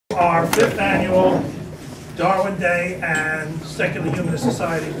Our 5th annual Darwin Day and Secular Humanist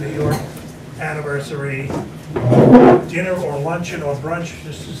Society of New York anniversary dinner or luncheon or brunch.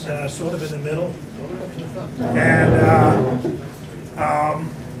 This is sort of in the middle. And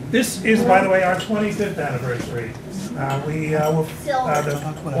this is, by the way, our 25th anniversary. The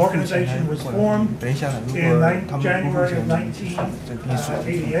organization was formed in January of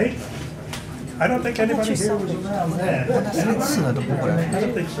 1988. I don't think anybody here was around then. I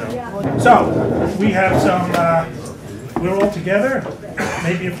don't think so. So, we have some, we're all together.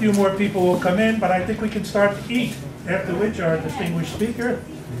 Maybe a few more people will come in, but I think we can start to eat. After which our distinguished speaker,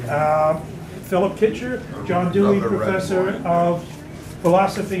 Phillip Kitchner, John Dewey, professor of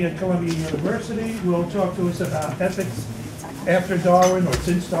philosophy at Columbia University, will talk to us about ethics after Darwin or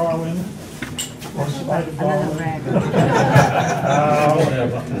since Darwin. Or in spite of Darwin.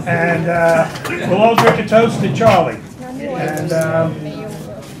 And we'll all drink a toast to Charlie. And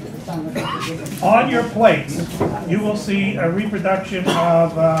on your plates, you will see a reproduction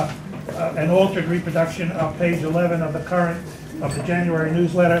of, an altered reproduction of page 11 of the January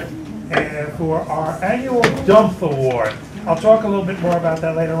newsletter for our annual Dump Award. I'll talk a little bit more about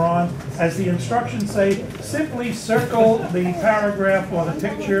that later on. As the instructions say, simply circle the paragraph or the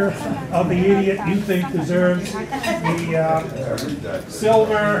picture of the idiot you think deserves the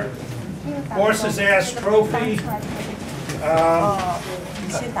silver horse's ass trophy.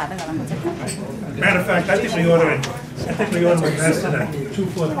 Matter of fact, I think we ought to invest in a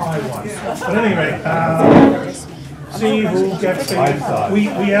 2-foot high one. But anyway, see who gets the. We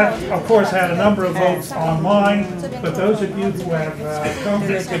have, of course, had a number of votes online, but those of you who have come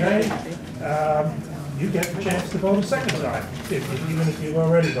here today, you get the chance to vote a second time, even if you've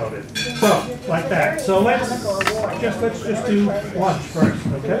already voted. So, like that. So let's just do lunch first,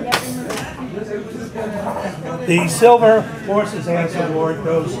 okay? The Silver Horse's Ass Award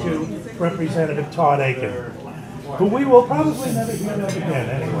goes to Representative Todd Aiken, who we will probably never hear of again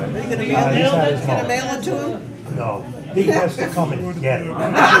anyway. Are you going to mail it to him? No, he has to come and get it.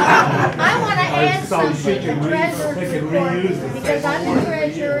 I want to add something to treasurer's report, because I'm the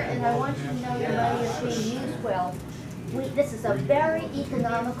treasurer and I want you to know your money is being used well. This is a very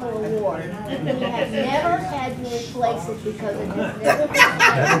economical award. We have never had to replace it because it has never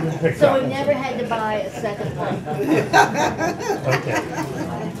been picked up. So we never had to buy a second one. Okay.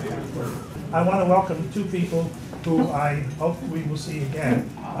 I want to welcome two people who I hope we will see again.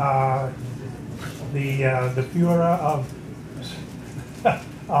 The Führer of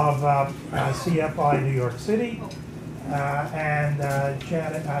CFI New York City, and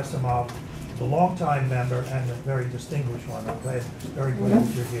Janet Asimov, the longtime member and a very distinguished one. I'm very glad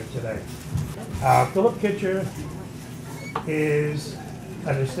that you're here today. Phillip Kitchner is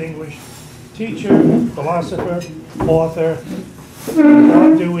a distinguished teacher, philosopher, author,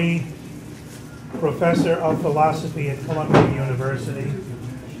 John Dewey, professor of philosophy at Columbia University,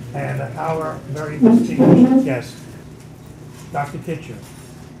 and our very distinguished guest, Dr. Kitcher,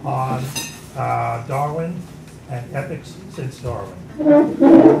 on Darwin and ethics since Darwin.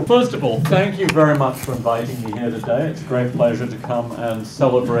 First of all, thank you very much for inviting me here today. It's a great pleasure to come and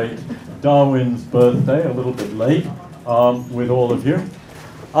celebrate Darwin's birthday, a little bit late, with all of you.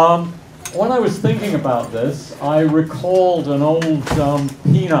 When I was thinking about this, I recalled an old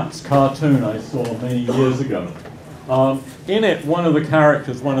Peanuts cartoon I saw many years ago. In it, one of the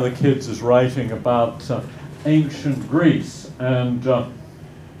characters, one of the kids, is writing about ancient Greece, and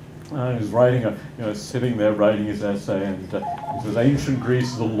he's writing sitting there writing his essay, and he says, "Ancient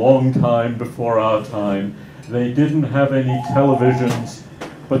Greece is a long time before our time. They didn't have any televisions,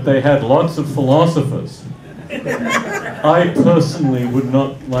 but they had lots of philosophers." I personally would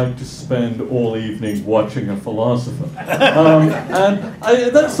not like to spend all evening watching a philosopher.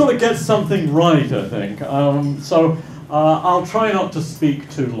 That sort of gets something right, I think. I'll try not to speak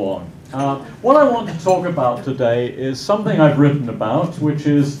too long. What I want to talk about today is something I've written about, which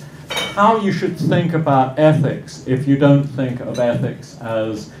is how you should think about ethics if you don't think of ethics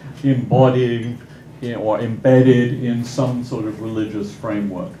as embodying or embedded in some sort of religious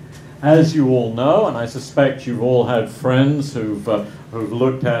framework. As you all know, and I suspect you've all had friends who've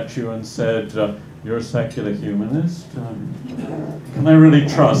looked at you and said, "You're a secular humanist. Can I really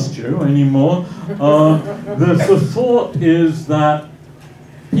trust you anymore?" The thought is that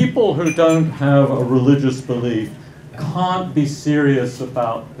people who don't have a religious belief can't be serious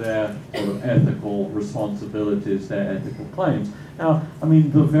about their sort of ethical responsibilities, their ethical claims. Now, I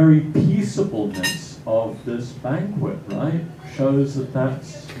mean, the very peaceableness of this banquet, right, shows that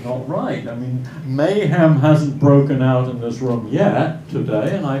that's not right. I mean, mayhem hasn't broken out in this room yet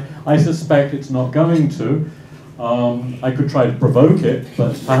today, and I suspect it's not going to. I could try to provoke it,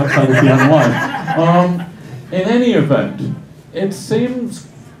 but perhaps that would be unwise. In any event, it seems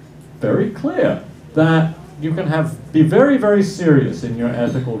very clear that you can be very, very serious in your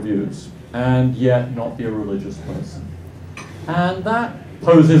ethical views and yet not be a religious person. And that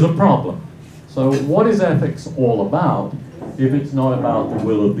poses a problem. So what is ethics all about if it's not about the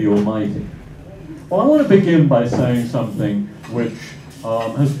will of the Almighty? Well, I want to begin by saying something which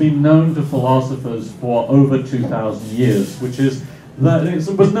has been known to philosophers for over 2,000 years, which is that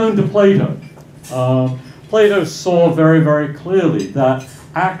it was known to Plato. Plato saw very, very clearly that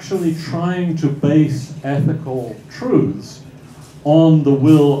actually trying to base ethical truths on the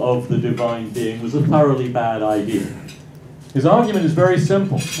will of the divine being was a thoroughly bad idea. His argument is very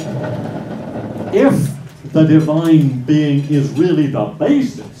simple. If the divine being is really the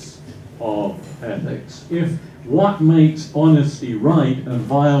basis of ethics, if what makes honesty right and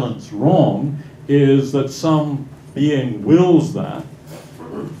violence wrong is that some being wills that,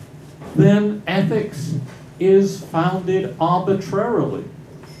 then ethics is founded arbitrarily.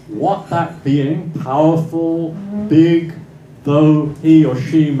 What that being, powerful, big, though he or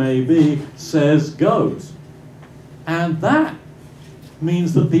she may be, says goes. And that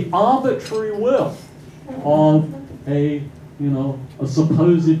means that the arbitrary will of a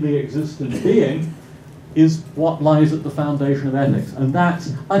supposedly existent being is what lies at the foundation of ethics. And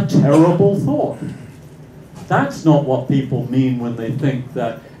that's a terrible thought. That's not what people mean when they think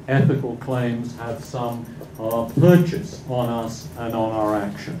that ethical claims have some purchase on us and on our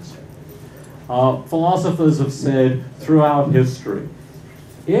actions. Philosophers have said throughout history,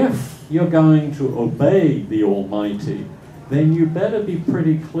 if you're going to obey the Almighty, then you better be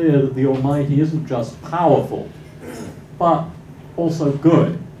pretty clear that the Almighty isn't just powerful, but also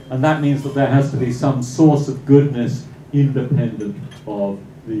good. And that means that there has to be some source of goodness independent of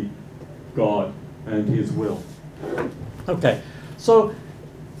the God and his will. Okay, so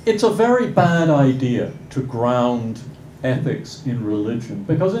it's a very bad idea to ground ethics in religion,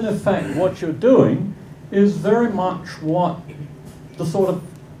 because in effect what you're doing is very much what the sort of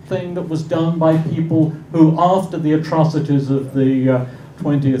thing that was done by people who, after the atrocities of the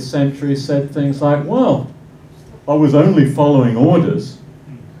 20th century, said things like, well, I was only following orders.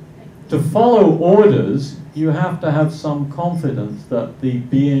 To follow orders, you have to have some confidence that the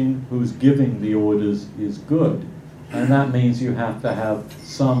being who's giving the orders is good. And that means you have to have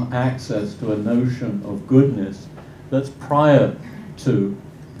some access to a notion of goodness that's prior to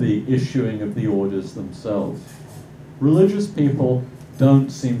the issuing of the orders themselves. Religious people don't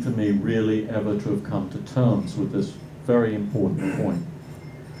seem to me really ever to have come to terms with this very important point.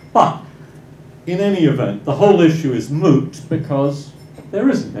 But, in any event, the whole issue is moot because there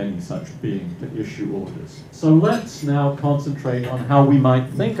isn't any such being to issue orders. So let's now concentrate on how we might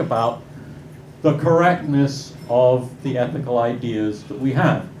think about the correctness of the ethical ideas that we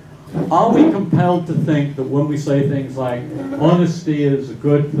have. Are we compelled to think that when we say things like honesty is a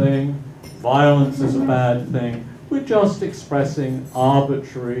good thing, violence is a bad thing, we're just expressing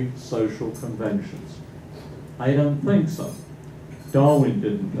arbitrary social conventions? I don't think so. Darwin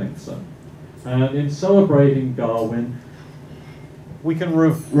didn't think so. And in celebrating Darwin, we can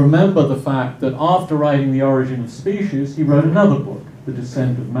remember the fact that after writing The Origin of Species, he wrote another book, The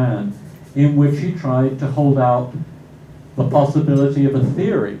Descent of Man, in which he tried to hold out the possibility of a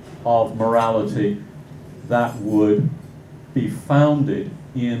theory of morality that would be founded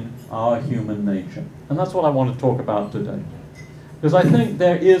in our human nature. And that's what I want to talk about today. Because I think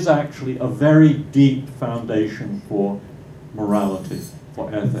there is actually a very deep foundation for morality,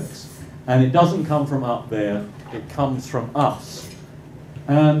 for ethics. And it doesn't come from up there, it comes from us.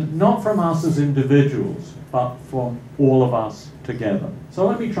 And not from us as individuals, but from all of us together. So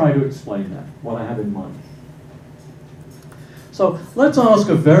let me try to explain that, what I have in mind. So let's ask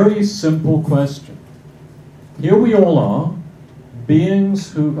a very simple question. Here we all are,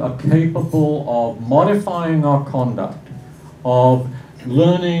 beings who are capable of modifying our conduct, of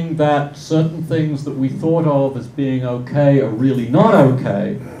learning that certain things that we thought of as being okay are really not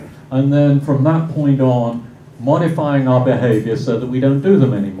okay, and then from that point on, modifying our behavior so that we don't do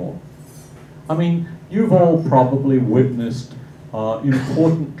them anymore. I mean, you've all probably witnessed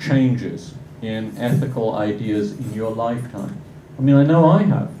important changes in ethical ideas in your lifetime. I mean, I know I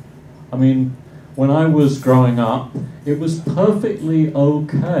have. I mean, when I was growing up, it was perfectly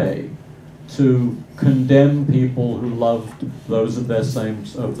okay to condemn people who loved those of the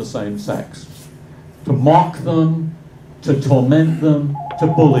same sex, to mock them, to torment them, to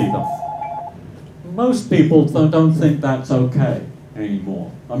bully them. Most people don't think that's okay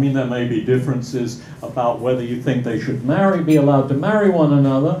anymore. I mean, there may be differences about whether you think they should be allowed to marry one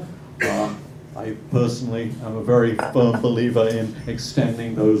another. I personally am a very firm believer in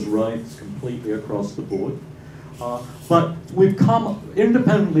extending those rights completely across the board. But we've come,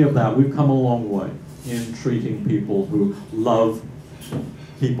 independently of that, we've come a long way in treating people who love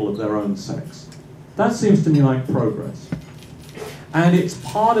people of their own sex. That seems to me like progress. And it's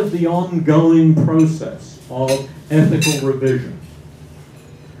part of the ongoing process of ethical revision.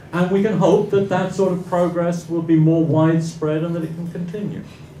 And we can hope that that sort of progress will be more widespread and that it can continue.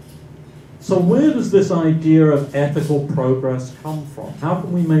 So where does this idea of ethical progress come from? How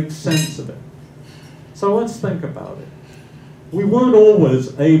can we make sense of it? So let's think about it. We weren't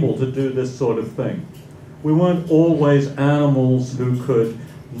always able to do this sort of thing. We weren't always animals who could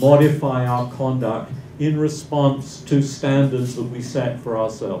modify our conduct in response to standards that we set for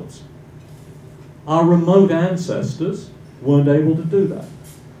ourselves. Our remote ancestors weren't able to do that.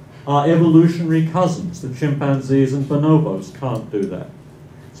 Our evolutionary cousins, the chimpanzees and bonobos, can't do that.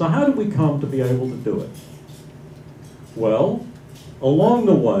 So how did we come to be able to do it? Well, along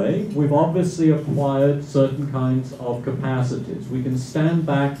the way, we've obviously acquired certain kinds of capacities. We can stand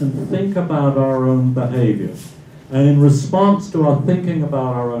back and think about our own behavior. And in response to our thinking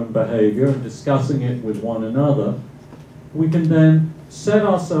about our own behavior and discussing it with one another, we can then set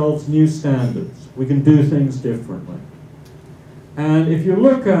ourselves new standards. We can do things differently. And if you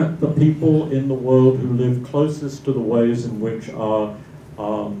look at the people in the world who live closest to the ways in which our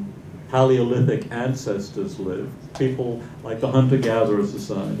Paleolithic ancestors lived, people like the hunter-gatherer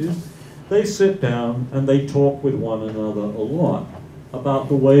societies, they sit down and they talk with one another a lot about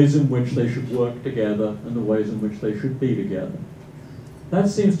the ways in which they should work together and the ways in which they should be together. That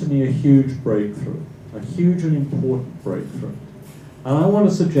seems to me a huge breakthrough, a huge and important breakthrough. And I want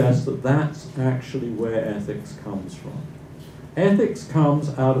to suggest that that's actually where ethics comes from. Ethics comes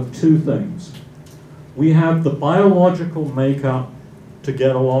out of two things. We have the biological makeup to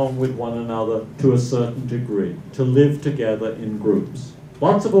get along with one another to a certain degree, to live together in groups.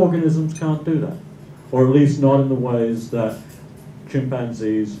 Lots of organisms can't do that, or at least not in the ways that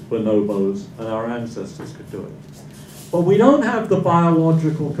chimpanzees, bonobos, and our ancestors could do it. But we don't have the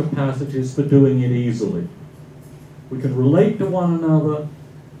biological capacities for doing it easily. We can relate to one another,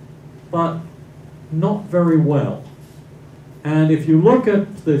 but not very well. And if you look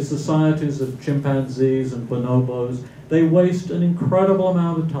at the societies of chimpanzees and bonobos, they waste an incredible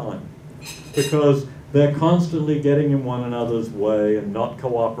amount of time because they're constantly getting in one another's way and not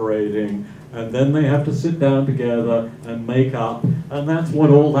cooperating, and then they have to sit down together and make up, and that's what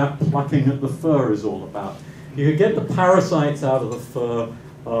all that plucking at the fur is all about. You can get the parasites out of the fur,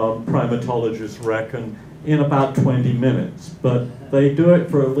 primatologists reckon, in about 20 minutes, but they do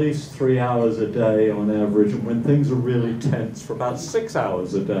it for at least 3 hours a day on average, and when things are really tense, for about 6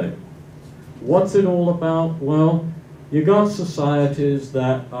 hours a day. What's it all about? Well, you got societies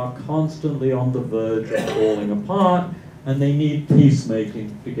that are constantly on the verge of falling apart, and they need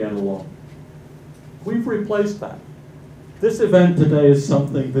peacemaking to get along. We've replaced that. This event today is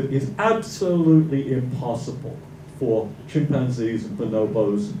something that is absolutely impossible for chimpanzees and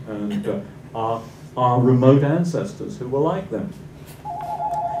bonobos and our remote ancestors who were like them.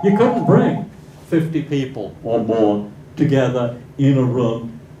 You couldn't bring 50 people or more together in a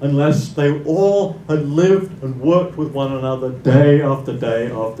room unless they all had lived and worked with one another day after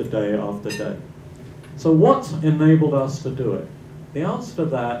day after day after day. So what's enabled us to do it? The answer to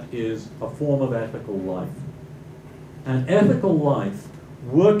that is a form of ethical life. And ethical life,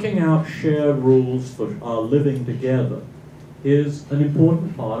 working out shared rules for our living together, is an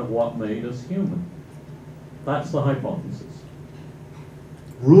important part of what made us human. That's the hypothesis.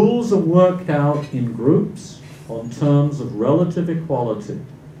 Rules are worked out in groups on terms of relative equality,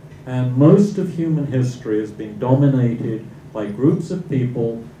 and most of human history has been dominated by groups of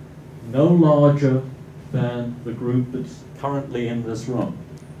people no larger than the group that's currently in this room.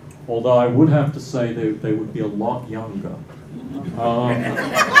 Although I would have to say they would be a lot younger. I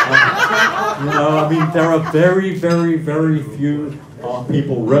mean, there are very, very, very few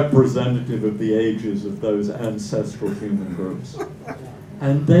people representative of the ages of those ancestral human groups.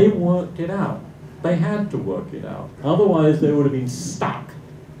 And they worked it out. They had to work it out. Otherwise, they would have been stuck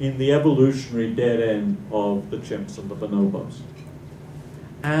in the evolutionary dead end of the chimps and the bonobos.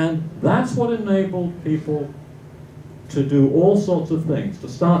 And that's what enabled people to do all sorts of things, to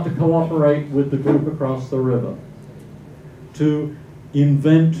start to cooperate with the group across the river, to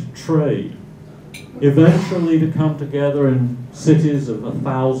invent trade, eventually to come together in cities of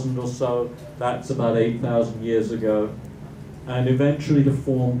 1,000 or so, that's about 8,000 years ago, and eventually to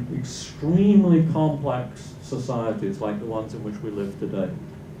form extremely complex societies like the ones in which we live today.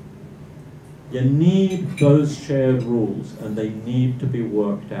 You need those shared rules, and they need to be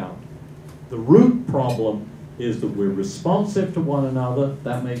worked out. The root problem is that we're responsive to one another.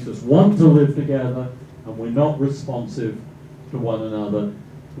 That makes us want to live together, and we're not responsive to one another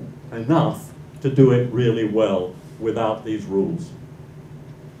enough to do it really well without these rules.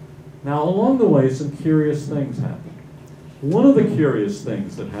 Now, along the way, some curious things happened. One of the curious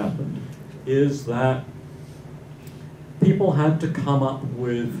things that happened is that people had to come up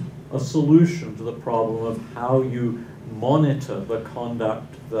with a solution to the problem of how you monitor the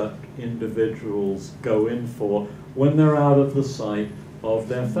conduct that individuals go in for when they're out of the sight of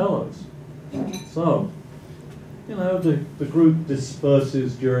their fellows. So, you know, the group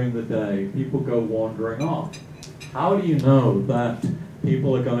disperses during the day, people go wandering off. How do you know that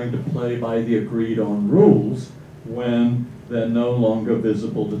people are going to play by the agreed on rules when they're no longer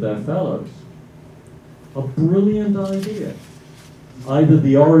visible to their fellows? A brilliant idea. Either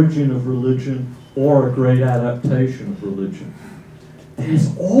the origin of religion or a great adaptation of religion.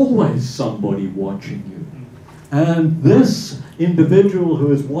 There's always somebody watching you. And this individual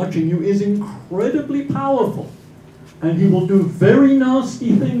who is watching you is incredibly powerful. And he will do very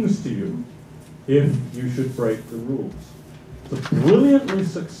nasty things to you if you should break the rules. It's a brilliantly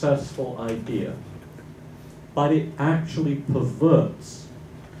successful idea, but it actually perverts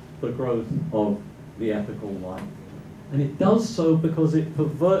the growth of the ethical life. And it does so because it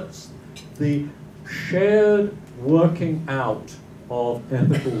perverts the shared working out of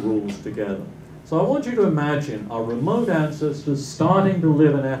ethical rules together. So I want you to imagine our remote ancestors starting to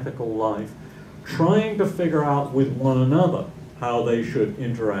live an ethical life, trying to figure out with one another how they should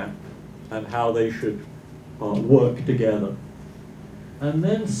interact and how they should work together. And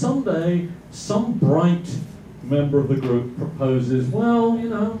then someday, some bright member of the group proposes, well, you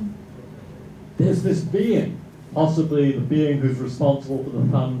know, there's this being, possibly the being who's responsible for the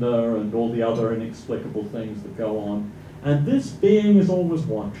thunder and all the other inexplicable things that go on. And this being is always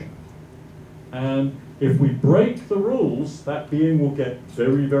watching. And if we break the rules, that being will get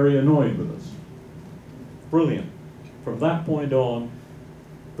very, very annoyed with us. Brilliant. From that point on,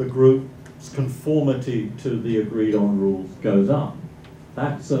 the group's conformity to the agreed on rules goes up.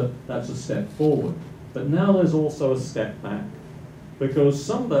 That's a step forward. But now there's also a step back. Because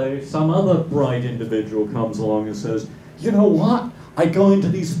someday, some other bright individual comes along and says, you know what? I go into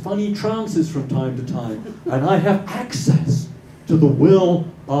these funny trances from time to time, and I have access to the will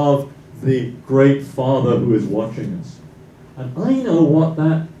of the great Father who is watching us. And I know what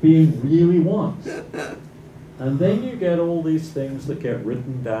that being really wants. And then you get all these things that get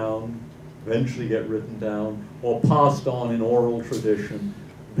written down, eventually get written down, or passed on in oral tradition.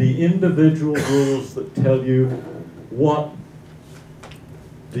 The individual rules that tell you what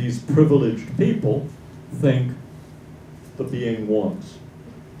these privileged people think the being wants.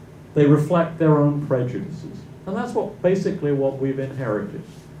 They reflect their own prejudices. And that's basically what we've inherited.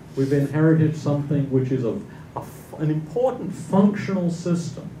 We've inherited something which is an important functional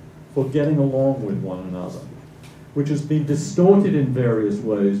system for getting along with one another, which has been distorted in various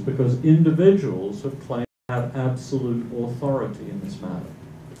ways because individuals have claimed to have absolute authority in this matter.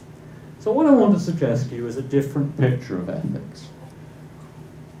 So what I want to suggest to you is a different picture of ethics.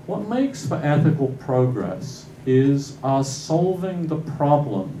 What makes for ethical progress is our solving the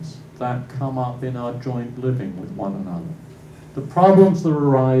problems that come up in our joint living with one another. The problems that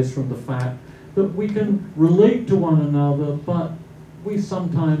arise from the fact that we can relate to one another, but we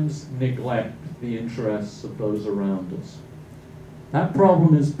sometimes neglect the interests of those around us. That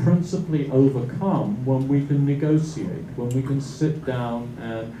problem is principally overcome when we can negotiate, when we can sit down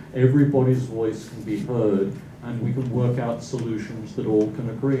and everybody's voice can be heard and we can work out solutions that all can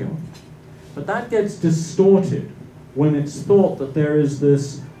agree on. But that gets distorted when it's thought that there is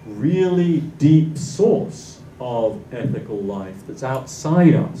this really deep source of ethical life that's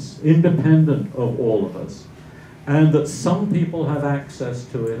outside us, independent of all of us, and that some people have access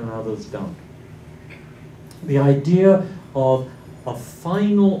to it and others don't. The idea of a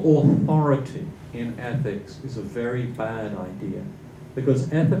final authority in ethics is a very bad idea,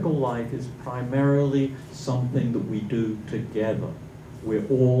 because ethical life is primarily something that we do together. We're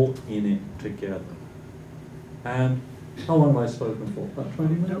all in it together. And how long have I spoken for? About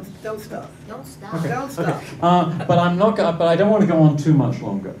 20 minutes? Don't stop. Don't stop. Okay. Don't stop. Okay. But I don't want to go on too much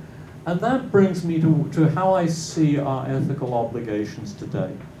longer. And that brings me to how I see our ethical obligations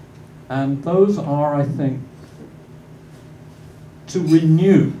today. And those are, I think, to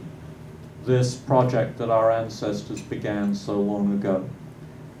renew this project that our ancestors began so long ago.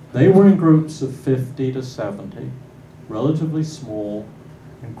 They were in groups of 50 to 70, relatively small,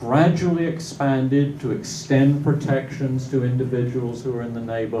 and gradually expanded to extend protections to individuals who were in the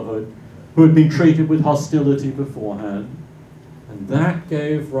neighborhood, who had been treated with hostility beforehand. And that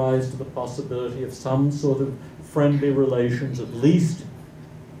gave rise to the possibility of some sort of friendly relations, at least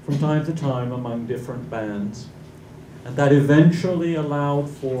from time to time, among different bands. And that eventually allowed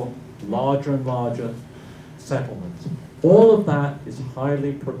for larger and larger settlements. All of that is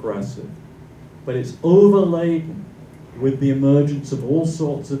highly progressive, but it's overladen with the emergence of all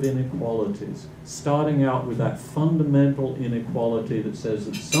sorts of inequalities, starting out with that fundamental inequality that says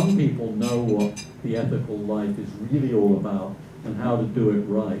that some people know what the ethical life is really all about and how to do it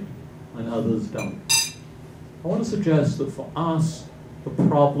right, and others don't. I want to suggest that for us, the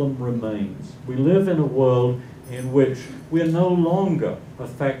problem remains. We live in a world in which we are no longer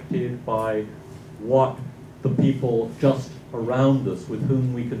affected by what the people just around us with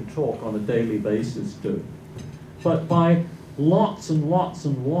whom we can talk on a daily basis do, but by lots and lots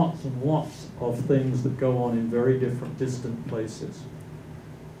and lots and lots of things that go on in very different distant places.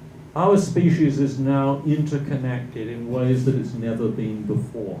 Our species is now interconnected in ways that it's never been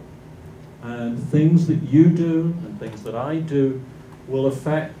before. And things that you do and things that I do will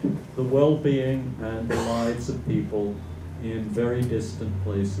affect the well-being and the lives of people in very distant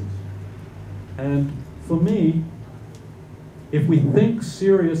places. And for me, if we think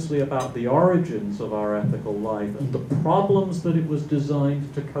seriously about the origins of our ethical life and the problems that it was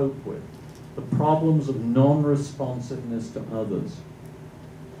designed to cope with, the problems of non-responsiveness to others,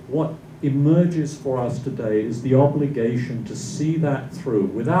 what emerges for us today is the obligation to see that through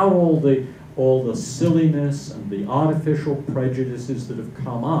without all the silliness and the artificial prejudices that have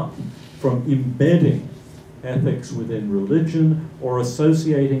come up from embedding ethics within religion or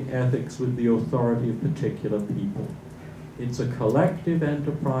associating ethics with the authority of particular people. It's a collective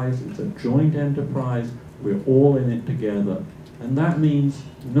enterprise, it's a joint enterprise, we're all in it together. And that means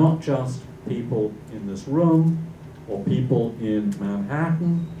not just people in this room, or people in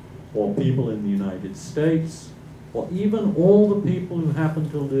Manhattan, or people in the United States, or even all the people who happen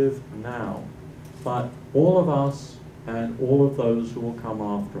to live now, but all of us and all of those who will come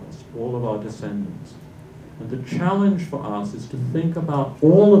after us, all of our descendants. And the challenge for us is to think about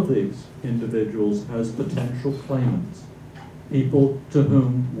all of these individuals as potential claimants, people to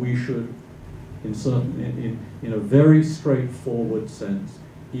whom we should, in a very straightforward sense,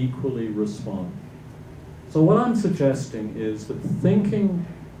 equally respond. So what I'm suggesting is that thinking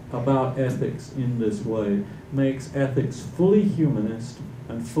about ethics in this way makes ethics fully humanist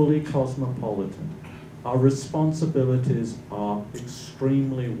and fully cosmopolitan. Our responsibilities are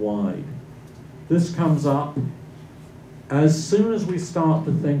extremely wide. This comes up as soon as we start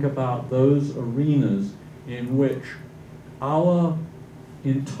to think about those arenas in which our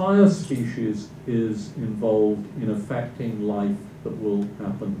entire species is involved in affecting life that will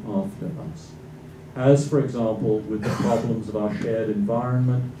happen after us. As, for example, with the problems of our shared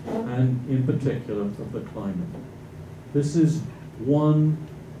environment and, in particular, of the climate. This is one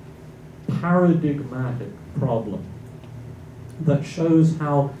paradigmatic problem that shows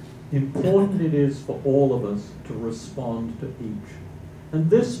how important it is for all of us to respond to each. And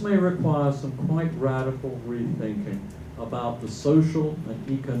this may require some quite radical rethinking about the social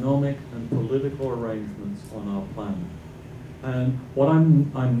and economic and political arrangements on our planet. And what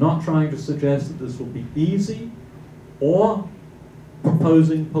I'm not trying to suggest that this will be easy or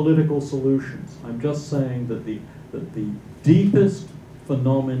proposing political solutions. I'm just saying that the deepest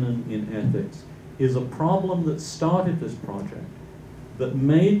phenomenon in ethics is a problem that started this project, that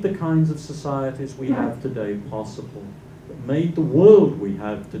made the kinds of societies we have today possible, that made the world we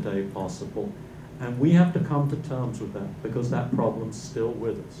have today possible, and we have to come to terms with that because that problem's still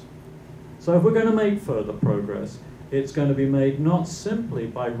with us. So if we're going to make further progress, it's going to be made not simply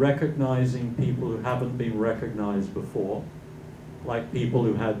by recognizing people who haven't been recognized before, like people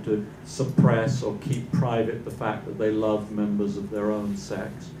who had to suppress or keep private the fact that they loved members of their own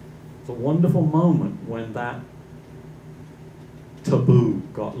sex. It's a wonderful moment when that taboo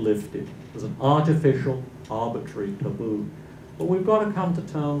got lifted. It was an artificial, arbitrary taboo. But we've got to come to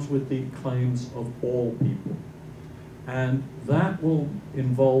terms with the claims of all people. And that will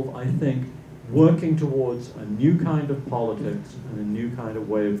involve, I think, working towards a new kind of politics and a new kind of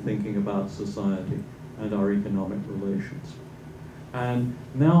way of thinking about society and our economic relations. And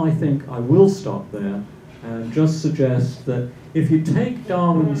now I think I will stop there and just suggest that if you take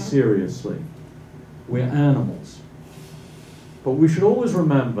Darwin seriously, we're animals. But we should always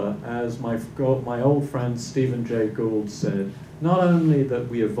remember, as my old friend Stephen Jay Gould said, not only that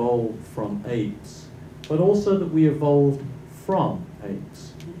we evolved from apes, but also that we evolved from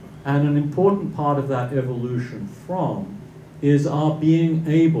apes. And an important part of that evolution from is our being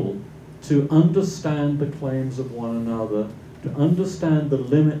able to understand the claims of one another, to understand the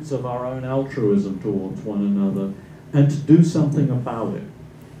limits of our own altruism towards one another, and to do something about it.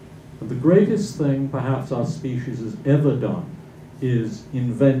 And the greatest thing perhaps our species has ever done is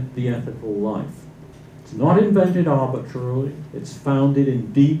invent the ethical life. It's not invented arbitrarily, it's founded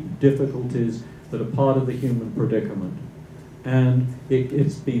in deep difficulties that are part of the human predicament. And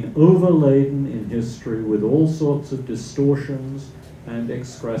it's been overladen in history with all sorts of distortions and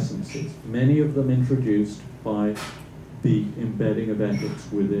excrescences, many of them introduced by the embedding of ethics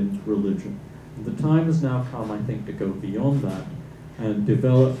within religion. And the time has now come, I think, to go beyond that and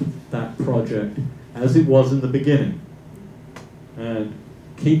develop that project as it was in the beginning, and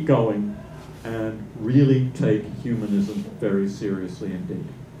keep going and really take humanism very seriously indeed.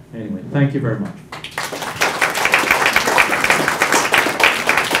 Anyway, thank you very much.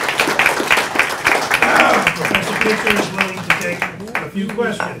 Professor Kitcher is willing to take a few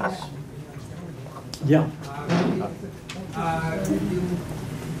questions. Yeah.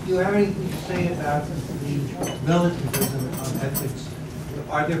 Do you have anything to say about the relativism of ethics?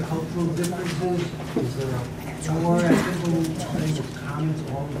 Are there cultural differences? Is there a more ethical thing that's common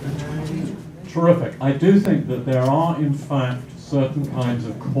to all of humanity? Terrific. I do think that there are, in fact, certain kinds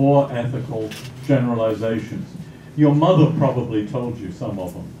of core ethical generalizations. Your mother probably told you some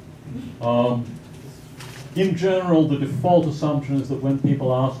of them. In general, the default assumption is that when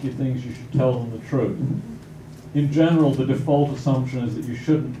people ask you things, you should tell them the truth. In general, the default assumption is that you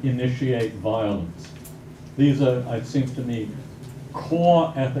shouldn't initiate violence. These are, it seems to me,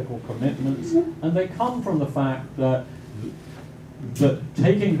 core ethical commitments, and they come from the fact that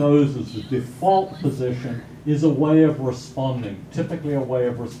taking those as the default position is a way of responding, typically a way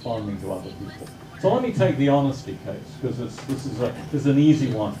of responding to other people. So let me take the honesty case, because this is an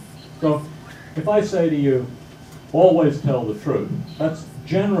easy one. So if I say to you, always tell the truth, that's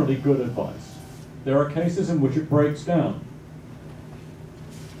generally good advice. There are cases in which it breaks down.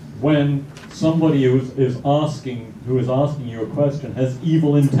 When somebody who is asking you a question has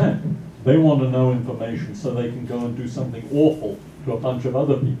evil intent, they want to know information so they can go and do something awful to a bunch of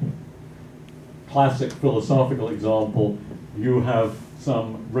other people. Classic philosophical example, you have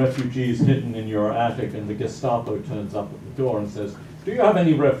some refugees hidden in your attic and the Gestapo turns up at the door and says, do you have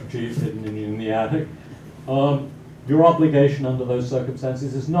any refugees hidden in the attic? Your obligation under those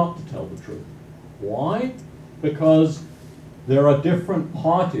circumstances is not to tell the truth. Why? Because there are different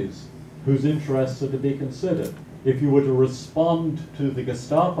parties whose interests are to be considered. If you were to respond to the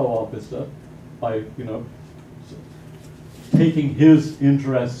Gestapo officer by, taking his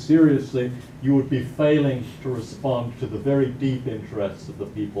interests seriously, you would be failing to respond to the very deep interests of the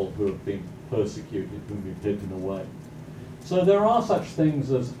people who have been persecuted, whom you've hidden away. So there are such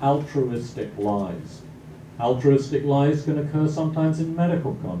things as altruistic lies. Altruistic lies can occur sometimes in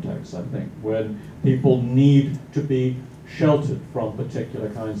medical contexts, I think, when people need to be sheltered from particular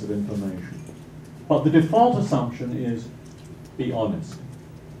kinds of information. But the default assumption is be honest.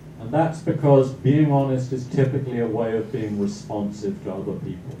 And that's because being honest is typically a way of being responsive to other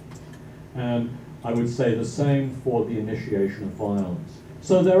people. And I would say the same for the initiation of violence.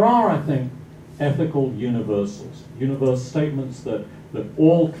 So there are, I think, ethical universals, statements that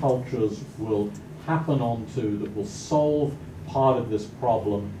all cultures will happen onto, that will solve part of this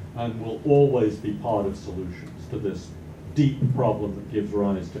problem and will always be part of solutions to this deep problem that gives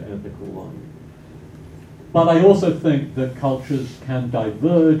rise to ethical life. But I also think that cultures can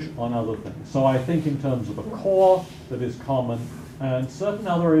diverge on other things. So I think in terms of a core that is common and certain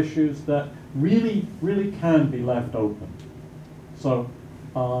other issues that really can be left open. So,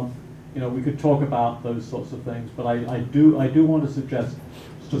 we could talk about those sorts of things, but I do want to suggest,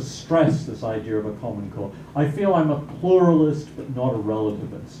 to stress this idea of a common core. I feel I'm a pluralist but not a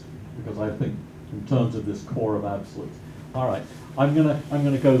relativist, because I think in terms of this core of absolutes. All right, I'm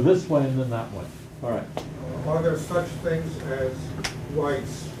gonna go this way and then that way. All right. Are there such things as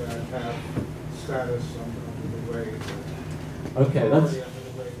rights that have status under the way? Okay, that's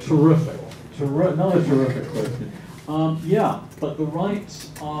terrific. Another terrific question. Yeah, but the rights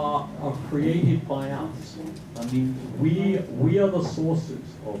are created by us. I mean, we are the sources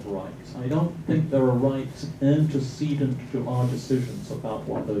of rights. I don't think there are rights antecedent to our decisions about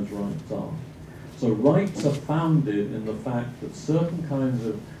what those rights are. So rights are founded in the fact that certain kinds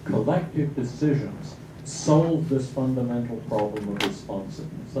of collective decisions solve this fundamental problem of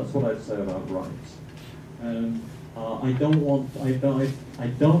responsiveness. That's what I'd say about rights. And I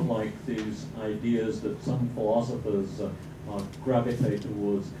don't like these ideas that some philosophers gravitate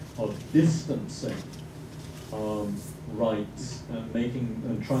towards of distancing rights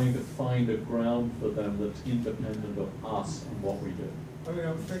and trying to find a ground for them that's independent of us and what we do. I mean,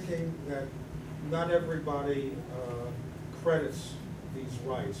 I'm thinking that not everybody credits these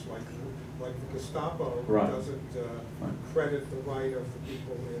rights, like the Gestapo Right. doesn't credit the right of the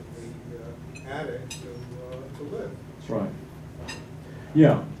people in the attic to live. That's right.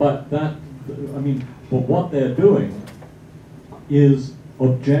 Yeah, but that, I mean, but what they're doing is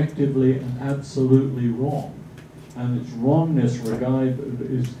objectively and absolutely wrong. And its wrongness resides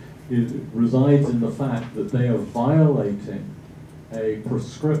in the fact that they are violating a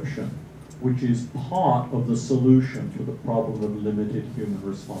prescription which is part of the solution to the problem of limited human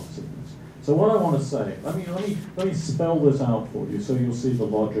responsiveness. So what I want to say, let me spell this out for you so you'll see the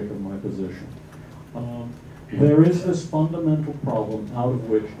logic of my position. There is this fundamental problem out of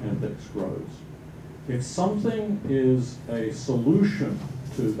which ethics grows. If something is a solution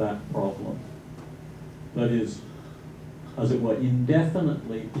to that problem, that is, as it were,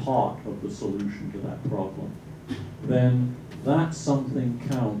 indefinitely part of the solution to that problem, then that something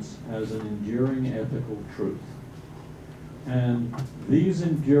counts as an enduring ethical truth. And these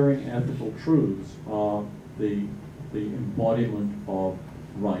enduring ethical truths are the embodiment of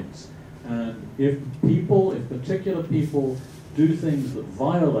rights. And if particular people do things that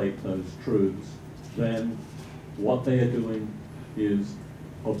violate those truths, then what they are doing is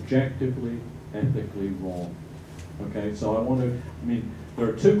objectively, ethically wrong. Okay, so there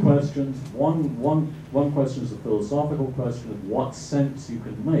are two questions. One question is a philosophical question of what sense you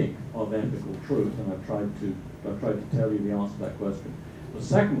can make of ethical truth, and I've tried to tell you the answer to that question. The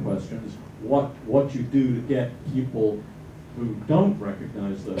second question is what you do to get people who don't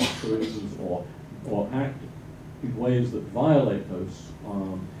recognize those truths or act in ways that violate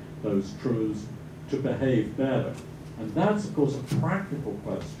those truths to behave better. And that's, of course, a practical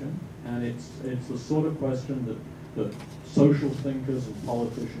question, and it's the sort of question that social thinkers and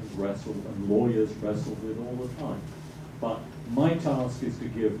politicians wrestle and lawyers wrestle with all the time. But my task is to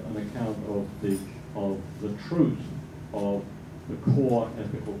give an account of the truth of the core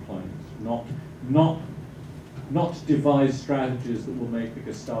ethical claims, not devise strategies that will make the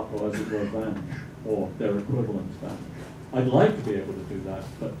Gestapo, as it were, vanish, or their equivalents vanish. I'd like to be able to do that,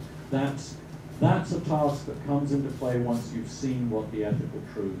 but that's a task that comes into play once you've seen what the ethical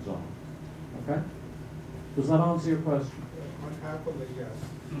truths are. Okay? Does that answer your question? Unhappily, yes.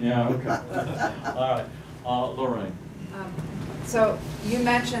 Yeah, okay. All right. Lorraine. So you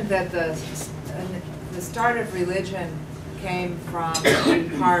mentioned that the start of religion came from, in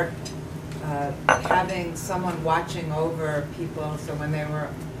part, having someone watching over people, so when they were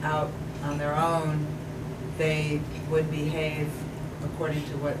out on their own, they would behave according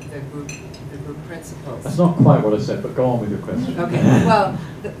to what the group principles. That's not quite what I said, but go on with your question. Okay, well,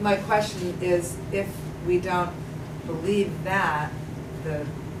 my question is, if we don't believe that, the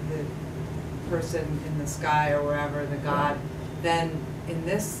person in the sky or wherever, the God, then in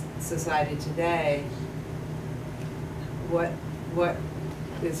this society today, what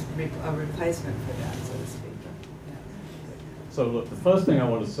is a replacement for that, so to speak? Yeah. So look, the first thing I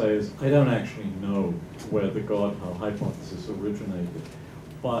want to say is I don't actually know where the God hypothesis originated,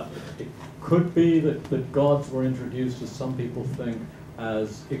 but it could be that gods were introduced, as some people think,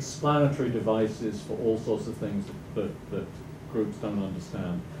 as explanatory devices for all sorts of things that groups don't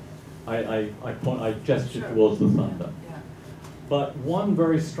understand. I gestured towards the thunder. Yeah. But one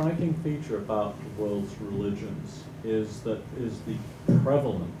very striking feature about the world's religions is the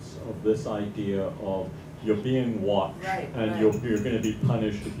prevalence of this idea of you're being watched, right, and right. you're going to be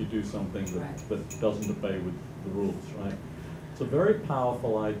punished if you do something that doesn't obey with the rules, right? It's a very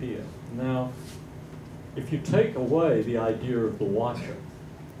powerful idea. Now, if you take away the idea of the watcher,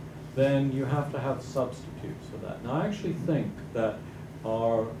 then you have to have substitutes for that. Now, I actually think that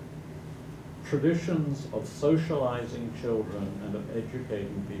our traditions of socializing children and of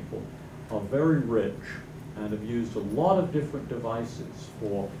educating people are very rich and have used a lot of different devices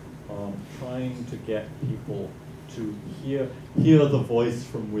for trying to get people to hear the voice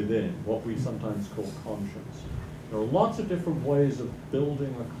from within, what we sometimes call conscience. There are lots of different ways of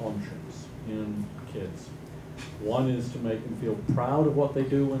building a conscience in kids. One is to make them feel proud of what they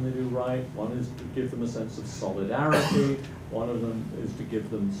do when they do right. One is to give them a sense of solidarity. One of them is to give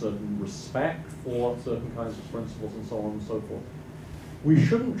them certain respect for certain kinds of principles and so on and so forth. We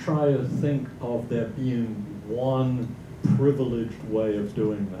shouldn't try to think of there being one privileged way of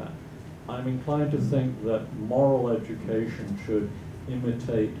doing that. I'm inclined to think that moral education should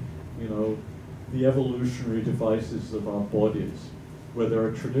imitate, the evolutionary devices of our bodies, where there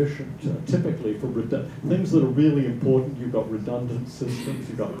are traditions, typically for things that are really important. You've got redundant systems,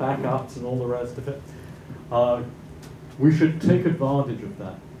 you've got backups and all the rest of it. We should take advantage of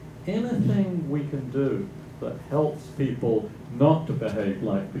that. Anything we can do that helps people not to behave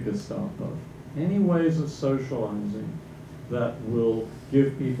like the Gestapo, any ways of socializing that will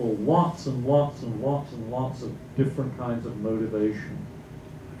give people lots and lots and lots and lots of different kinds of motivation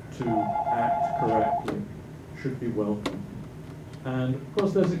to act correctly should be welcome. And of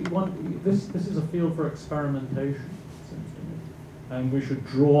course, this is a field for experimentation, it seems to me. And we should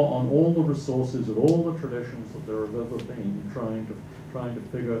draw on all the resources of all the traditions that there have ever been, trying to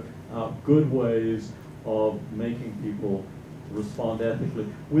figure out good ways of making people respond ethically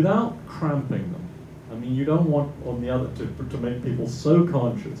without cramping them. I mean, you don't want, on the other, to make people so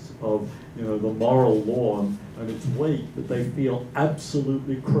conscious of, you know, the moral law and its weight that they feel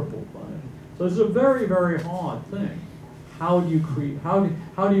absolutely crippled by it. So it's a very, very hard thing. How do you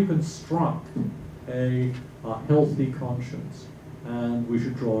construct a healthy conscience? And we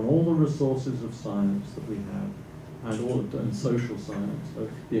should draw on all the resources of science that we have, and social science. So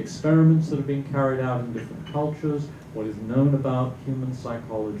the experiments that have been carried out in different cultures, what is known about human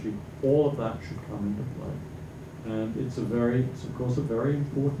psychology, all of that should come into play. And it's of course a very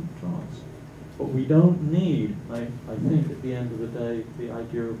important task. But we don't need, I think at the end of the day, the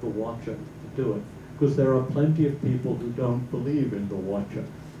idea of the watcher to do it. Because there are plenty of people who don't believe in the watcher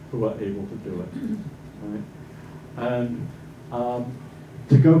who are able to do it. Right? And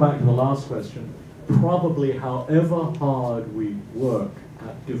to go back to the last question, probably however hard we work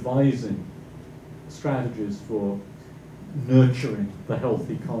at devising strategies for nurturing the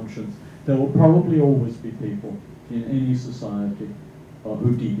healthy conscience, there will probably always be people in any society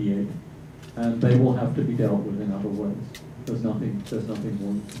who deviate, and they will have to be dealt with in other ways. There's nothing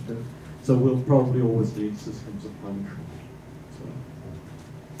more we can do. So we'll probably always need systems of punishment.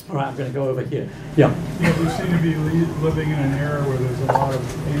 All right, I'm going to go over here. Yeah. Yeah, we seem to be living in an era where there's a lot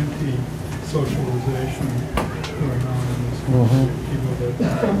of anti-socialization going on in this country. People that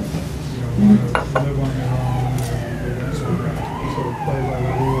want to live on their own, and they don't sort of play by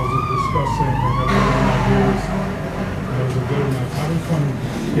the rules of discussing. They have their own ideas. Those are good enough. I just want to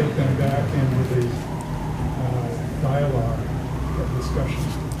get them back into the dialogue of discussion.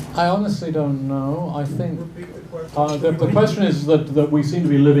 I honestly don't know. I think the question is that we seem to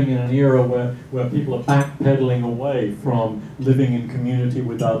be living in an era where people are backpedaling away from living in community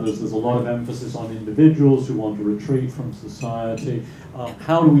with others. There's a lot of emphasis on individuals who want to retreat from society.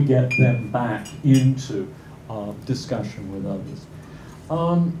 How do we get them back into discussion with others?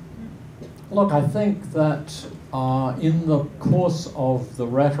 Look, I think that in the course of the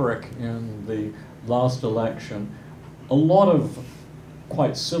rhetoric in the last election, a lot of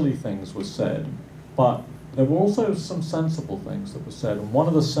quite silly things were said, but there were also some sensible things that were said. And one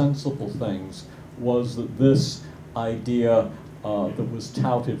of the sensible things was that this idea that was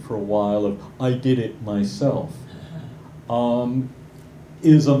touted for a while of "I did it myself"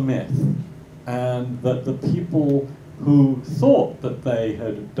 is a myth, and that the people who thought that they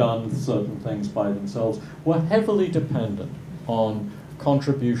had done certain things by themselves were heavily dependent on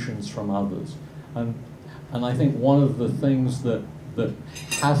contributions from others. And I think one of the things that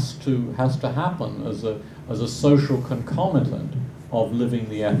has to happen as a social concomitant of living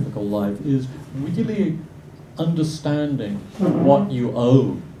the ethical life is really understanding what you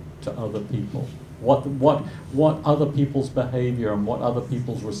owe to other people, what other people's behavior and what other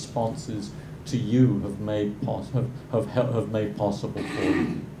people's responses to you have made possible for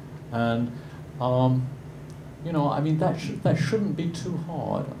you. And you know, I mean, that shouldn't be too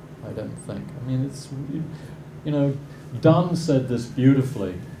hard, I don't think. I mean, it's, you know, Donne said this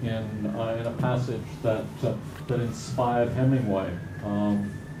beautifully in a passage that inspired Hemingway.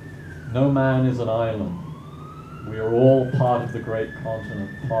 No man is an island. We are all part of the great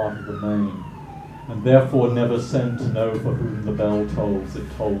continent, part of the main, and therefore never send to know for whom the bell tolls, it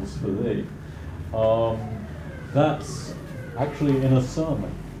tolls for thee. That's actually in a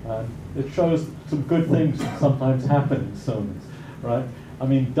sermon, and it shows some good things that sometimes happen in sermons, right? I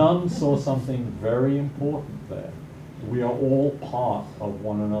mean, Donne saw something very important there. We are all part of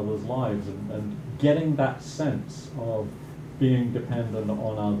one another's lives, and getting that sense of being dependent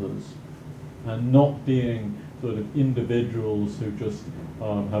on others and not being sort of individuals who just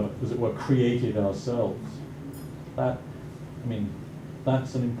have, as it were, created ourselves. That, I mean,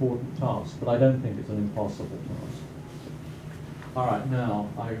 that's an important task, but I don't think it's an impossible task. All right, now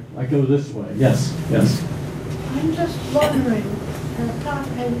I go this way. Yes, yes. I'm just wondering, a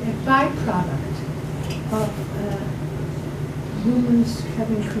byproduct of humans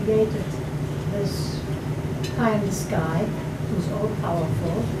having created this pie in the sky, who's all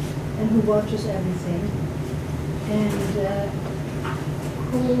powerful and who watches everything, and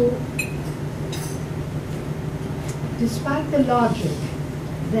who, despite the logic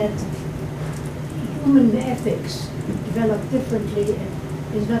that human ethics develop differently and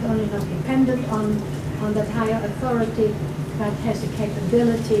is not only not dependent on on that higher authority, but has the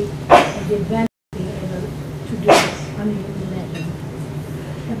capability and the advantage of being able to do it on a human level.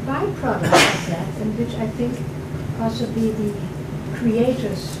 A byproduct of that, and which I think possibly the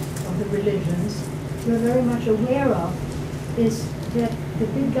creators of the religions were very much aware of, is that the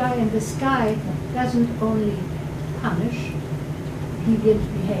big guy in the sky doesn't only punish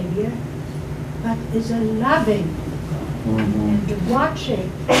deviant behavior, but is a loving God. And the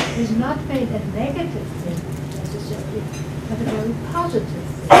watching is not made a negative thing necessarily, but a very positive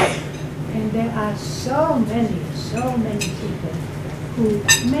thing. And there are so many people who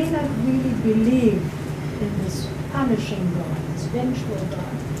may not really believe in this punishing God, this vengeful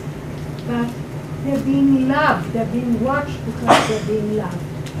God, but they're being loved, they're being watched because they're being loved.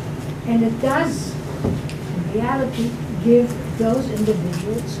 And it does, in reality, give those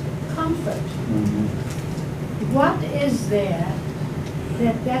individuals comfort. What is there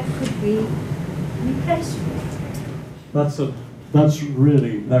that could be replaced with?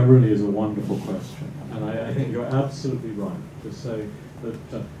 That really is a wonderful question, and I think you're absolutely right to say that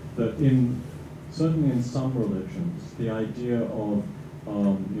certainly in some religions the idea of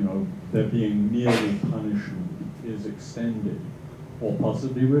there being merely punishment is extended or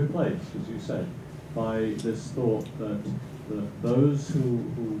possibly replaced, as you said, by this thought that those who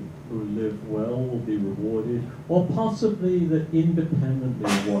live well will be rewarded, or possibly that independently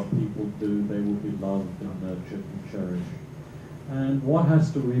of what people do, they will be loved and nurtured and cherished. And what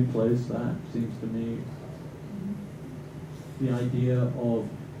has to replace that, seems to me, the idea of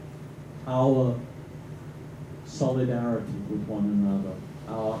our solidarity with one another,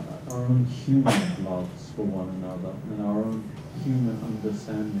 our own human loves for one another, and our own human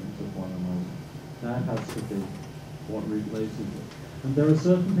understandings of one another. That has to be what replaces it. And there are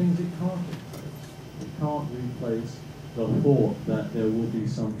certain things it can't replace. It can't replace the thought that there will be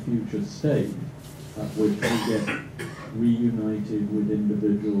some future state at which we get reunited with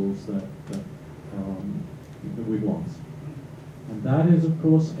individuals that we've lost. And that is, of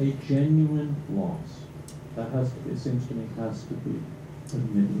course, a genuine loss. That has to be, it seems to me, has to be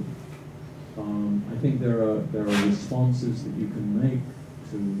admitted. I think there are responses that you can make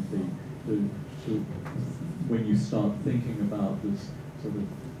to when you start thinking about this sort of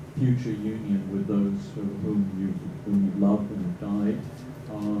future union with those whom you've loved and have died.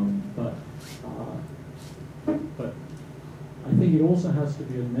 But I think it also has to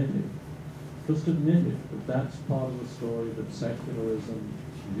be admitted, just admitted that that's part of the story that secularism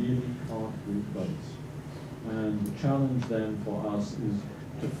really can't replace. And the challenge then for us is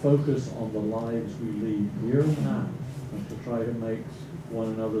to focus on the lives we lead here and now, and to try to make one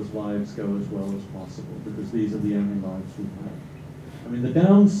another's lives go as well as possible, because these are the only lives we have. I mean, the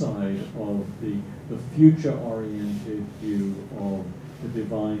downside of the future-oriented view of the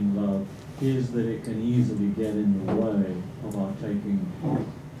divine love is that it can easily get in the way of our taking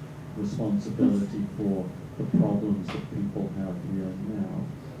responsibility for the problems that people have here and now.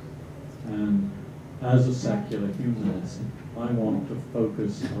 And as a secular humanist, I want to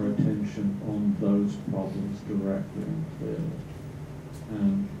focus our attention on those problems directly and clearly.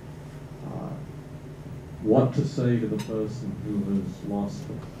 And what to say to the person who has lost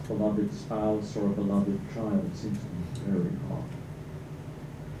a beloved spouse or a beloved child seems to be very hard.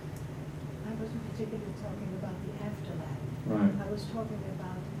 I wasn't particularly talking about the afterlife. Right. I was talking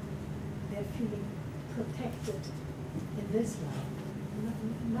about their feeling protected in this life.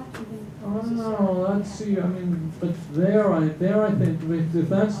 Not even let's see. I mean, but there I think if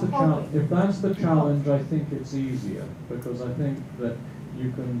that's the challenge, I think it's easier, because I think that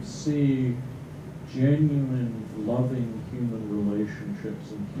you can see genuine, loving human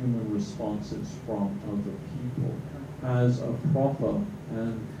relationships and human responses from other people as a proper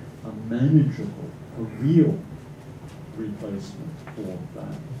and a manageable, a real replacement for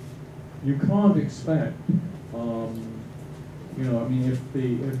that. You can't expect. I mean,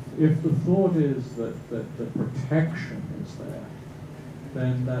 if the thought is that the protection is there,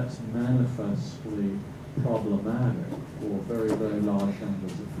 then that's manifestly problematic for very, very large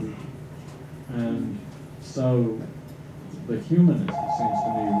numbers of people. And so the humanist, it seems to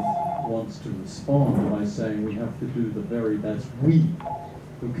me, wants to respond by saying we have to do the very best, we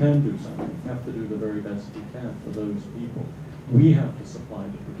who can do something, have to do the very best we can for those people. We have to supply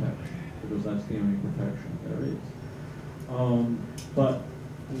the protection, because that's the only protection there is. But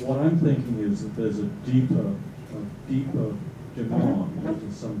what I'm thinking is that there's a deeper demand that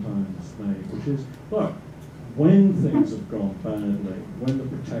is sometimes made, which is, look, when things have gone badly, when the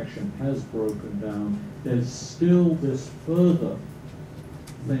protection has broken down, there's still this further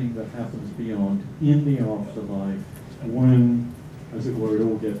thing that happens beyond, in the afterlife, when, as it were, it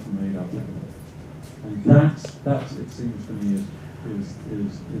all gets made up again. And that's it seems to me, is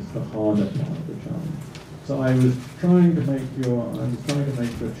the harder part of the challenge. So I was trying to make your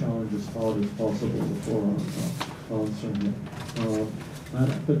challenge as hard as possible before answering it.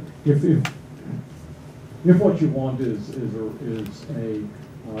 But if what you want is a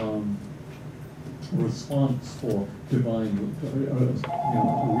response for divine, a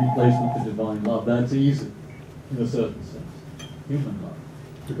replacement for divine love, that's easy in a certain sense, human love,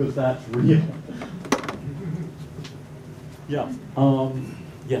 because that's real. Yeah.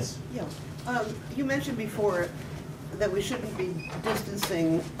 Yes. Yeah. You mentioned before that we shouldn't be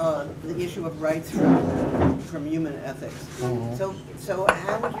distancing the issue of rights from human ethics. So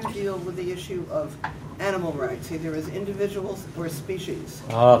how would you deal with the issue of animal rights, either as individuals or species?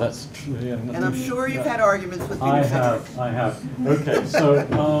 Ah, that's true. Yeah. And I'm sure you've had arguments with Peter. I have. Okay, so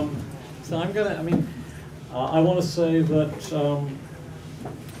I'm gonna. I want to say that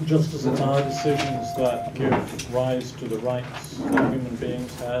just as in our decisions that give rise to the rights that human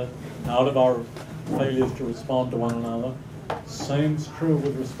beings have out of our failures to respond to one another, same's true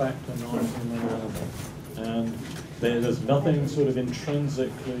with respect to non-human animals. And there's nothing sort of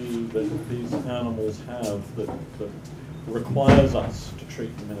intrinsically that these animals have that requires us to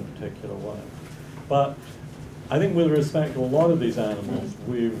treat them in a particular way. But I think with respect to a lot of these animals,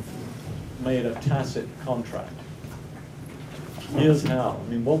 we've made a tacit contract. Here's how.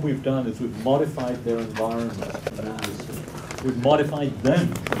 What we've done is we've modified their environment tremendously. We've modified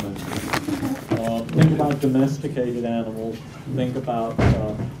them tremendously. Think about domesticated animals. Think about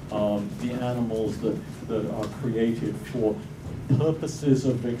the animals that are created for purposes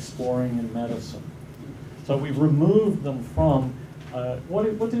of exploring in medicine. So we've removed them from what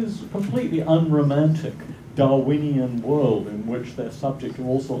is completely unromantic Darwinian world in which they're subject to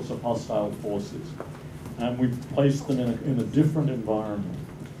all sorts of hostile forces. And we've placed them in a different environment.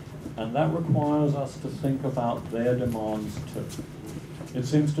 And that requires us to think about their demands too. It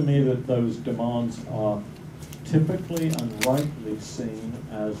seems to me that those demands are typically and rightly seen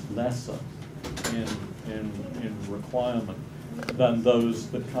as lesser in requirement than those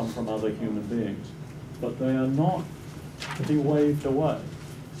that come from other human beings. But they are not to be waved away.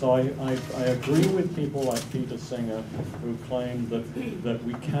 So I agree with people like Peter Singer who claim that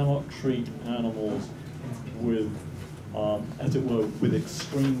we cannot treat animals with, as it were, with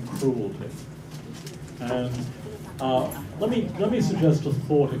extreme cruelty. And let me suggest a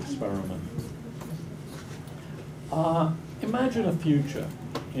thought experiment. Imagine a future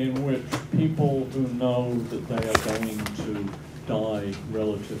in which people who know that they are going to die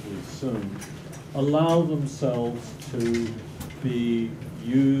relatively soon allow themselves to be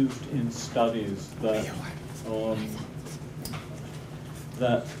used in studies that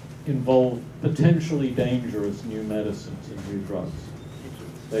involve potentially dangerous new medicines and new drugs.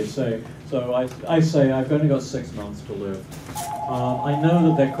 They say, so I say, I've only got 6 months to live. I know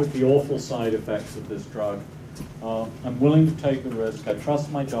that there could be awful side effects of this drug. I'm willing to take the risk. I trust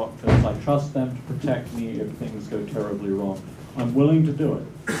my doctors. I trust them to protect me if things go terribly wrong. I'm willing to do it.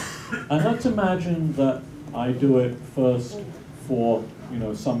 And let's imagine that I do it first for,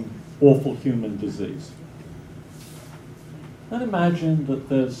 some awful human disease. Then imagine that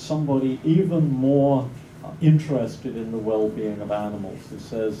there's somebody even more interested in the well-being of animals who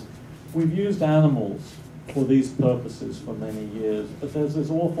says, we've used animals for these purposes for many years, but there's this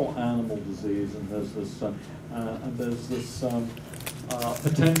awful animal disease, and there's this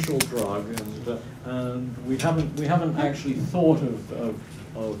potential drug, and we haven't actually thought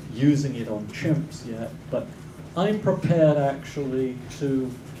of using it on chimps yet, but I'm prepared actually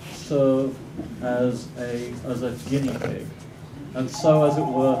to serve as a guinea pig. And so, as it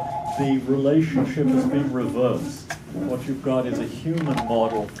were, the relationship has been reversed. What you've got is a human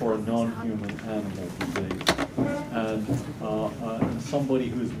model for a non-human animal disease, and somebody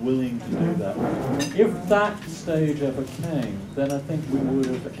who's willing to do that. If that stage ever came, then I think we would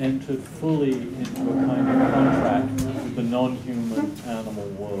have entered fully into a kind of contract with the non-human animal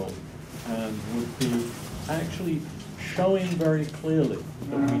world, and would be actually showing very clearly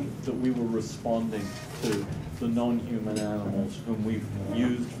that we were responding to the non-human animals whom we've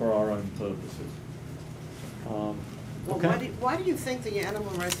used for our own purposes. Okay. Why do you think the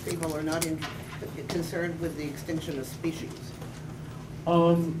animal rights people are not concerned with the extinction of species?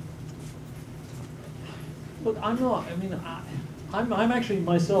 Look, I'm not. I'm actually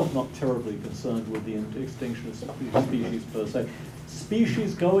myself not terribly concerned with the extinction of species per se.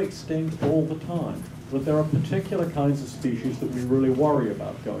 Species go extinct all the time, but there are particular kinds of species that we really worry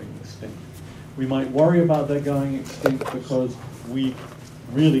about going extinct. We might worry about their going extinct because we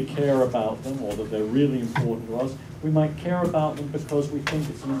really care about them or that they're really important to us. We might care about them because we think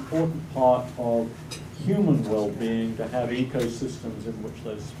it's an important part of human well-being to have ecosystems in which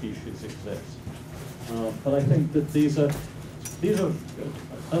those species exist. But I think that these are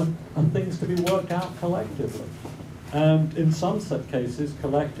things to be worked out collectively, and in some cases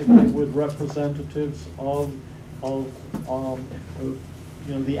collectively with representatives of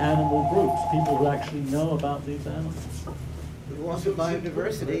the animal groups, people who actually know about these animals. The loss of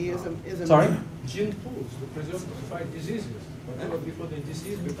biodiversity is a Sorry? Gene pools to preserve to fight diseases. Whatever before the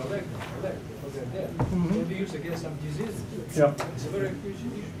disease, we collect because they're dead. Then we use against some diseases. Yeah. It's a very huge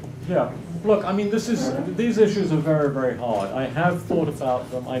issue. Yeah. Look, I mean, these issues are very, very hard. I have thought about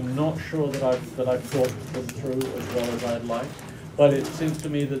them. I'm not sure that I've thought them through as well as I'd like. But it seems to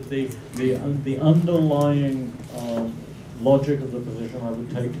me that the underlying logic of the position I would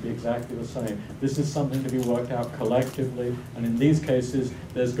take to be exactly the same. This is something to be worked out collectively, and in these cases,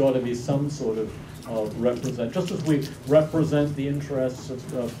 there's got to be some sort of just as we represent the interests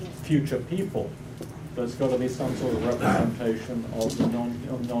of future people, there's got to be some sort of representation of the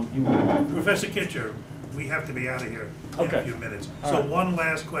non-human. Professor Kitcher, we have to be out of here in a few minutes. So right. One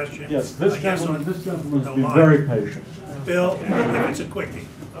last question. Yes, this gentleman's no been line. very patient. Bill, if it's a quickie.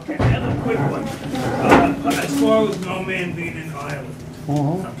 Okay, and a quick one. As far as no man being an island,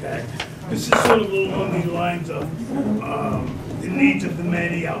 okay, this is sort of along the lines of the needs of the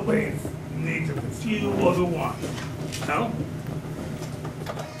many outweigh the needs of the few or the one. No?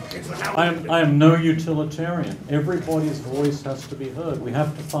 Okay, so how I am no utilitarian. Everybody's voice has to be heard. We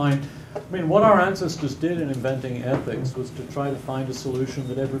have to find, I mean, what our ancestors did in inventing ethics was to try to find a solution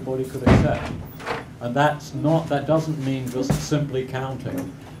that everybody could accept. And that doesn't mean just simply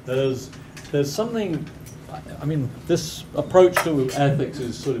counting. There's something, I mean, this approach to ethics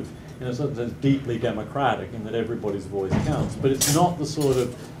is sort of, in a sense, deeply democratic in that everybody's voice counts. But it's not the sort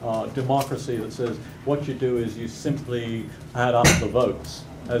of democracy that says what you do is you simply add up the votes,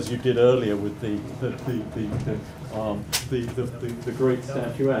 as you did earlier with the great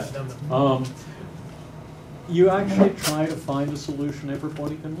statuette. You actually try to find a solution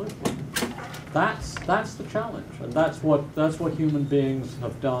everybody can live with. That's the challenge, and that's what human beings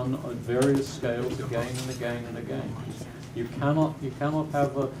have done on various scales again and again and again. You cannot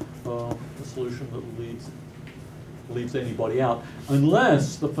have a solution that leaves anybody out,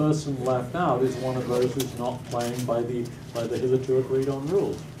 unless the person left out is one of those who's not playing by the hitherto agreed on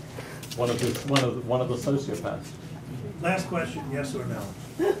rules. One of the sociopaths. Last question, yes or no?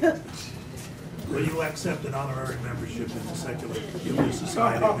 Will you accept an honorary membership in the Secular Human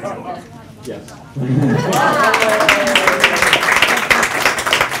Society of New York? Yes.